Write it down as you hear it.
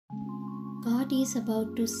God is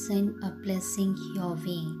about to send a blessing your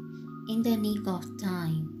way in the nick of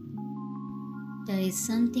time. There is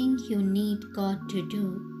something you need God to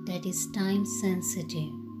do that is time sensitive.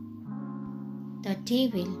 The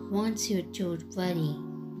devil wants you to worry,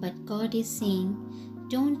 but God is saying,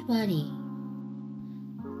 don't worry.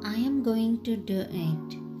 I am going to do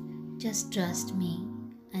it. Just trust me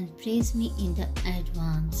and praise me in the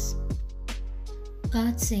advance.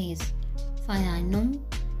 God says, for I know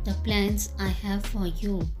the plans I have for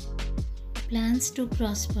you, plans to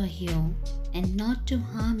prosper you and not to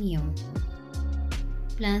harm you,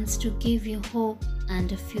 plans to give you hope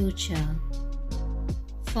and a future.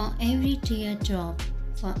 For every teardrop,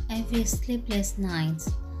 for every sleepless nights,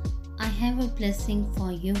 I have a blessing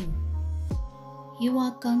for you. You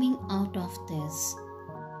are coming out of this.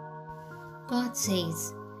 God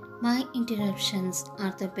says, my interruptions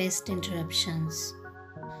are the best interruptions.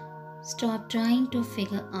 Stop trying to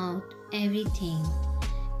figure out everything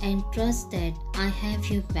and trust that I have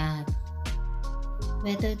you back,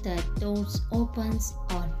 whether the doors opens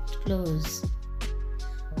or close.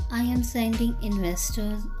 I am sending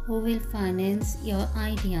investors who will finance your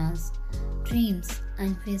ideas, dreams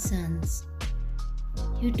and visions.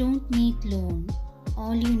 You don't need loan,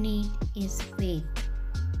 all you need is faith.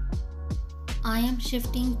 I am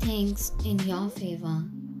shifting things in your favor.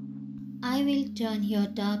 I will turn your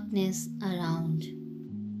darkness around.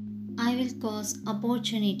 I will cause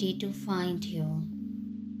opportunity to find you.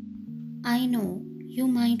 I know you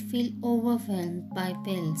might feel overwhelmed by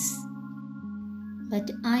bills,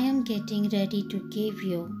 but I am getting ready to give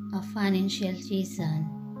you a financial reason.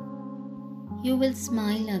 You will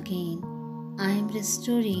smile again. I am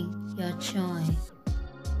restoring your joy.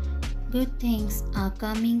 Good things are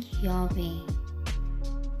coming your way.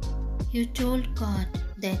 You told God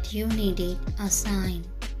that you needed a sign,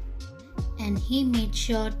 and He made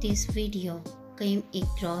sure this video came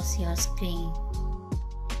across your screen.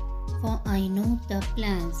 For I know the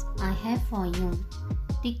plans I have for you,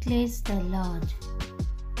 declares the Lord.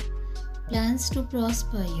 Plans to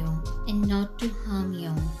prosper you and not to harm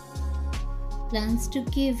you. Plans to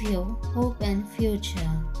give you hope and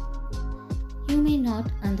future. You may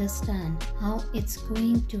not understand how it's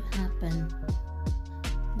going to happen,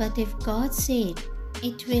 but if God said,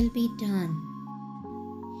 it will be done.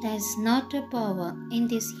 There is not a power in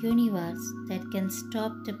this universe that can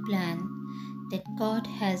stop the plan that God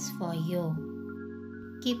has for you.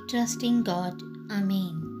 Keep trusting God.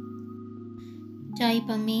 Amen. Type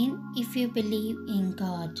Amen if you believe in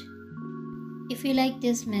God. If you like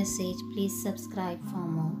this message, please subscribe for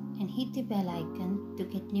more and hit the bell icon to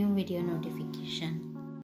get new video notification.